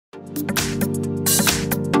Welcome,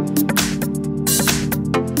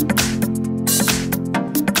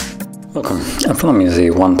 I'm from the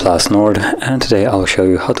OnePlus Nord, and today I'll show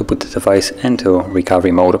you how to put the device into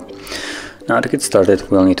recovery mode. Now to get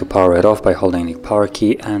started, we'll need to power it off by holding the power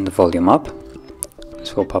key and volume up.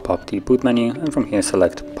 This will pop up the boot menu, and from here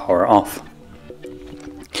select power off.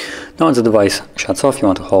 Now once the device shuts off, you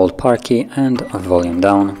want to hold power key and volume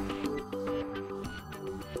down.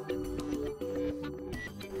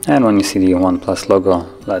 And when you see the OnePlus logo,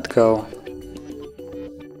 let go.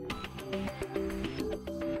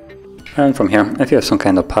 And from here, if you have some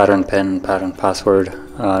kind of pattern pin, pattern password,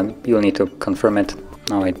 you'll need to confirm it.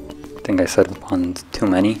 Now I think I said one too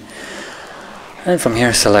many. And from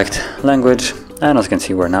here select language, and as you can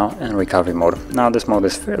see we're now in recovery mode. Now this mode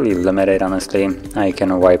is fairly limited, honestly. You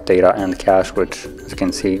can wipe data and cache, which as you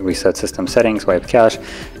can see, reset system settings, wipe cache,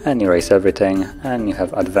 and erase everything. And you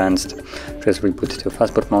have advanced, just reboot to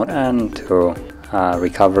fastboot mode, and to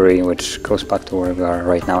recovery, which goes back to where we are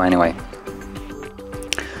right now anyway.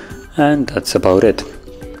 And that's about it.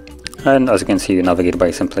 And as you can see, you navigate by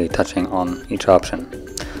simply touching on each option.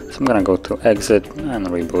 So I'm gonna go to exit and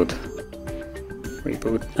reboot,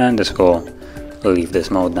 and this will leave this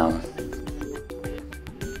mode now.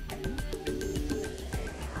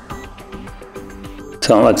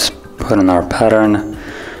 So let's put in our pattern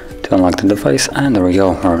to unlock the device, and there we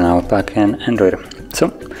go, we're now back in Android. So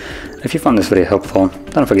if you found this video helpful,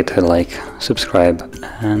 don't forget to like, subscribe,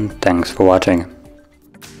 and thanks for watching.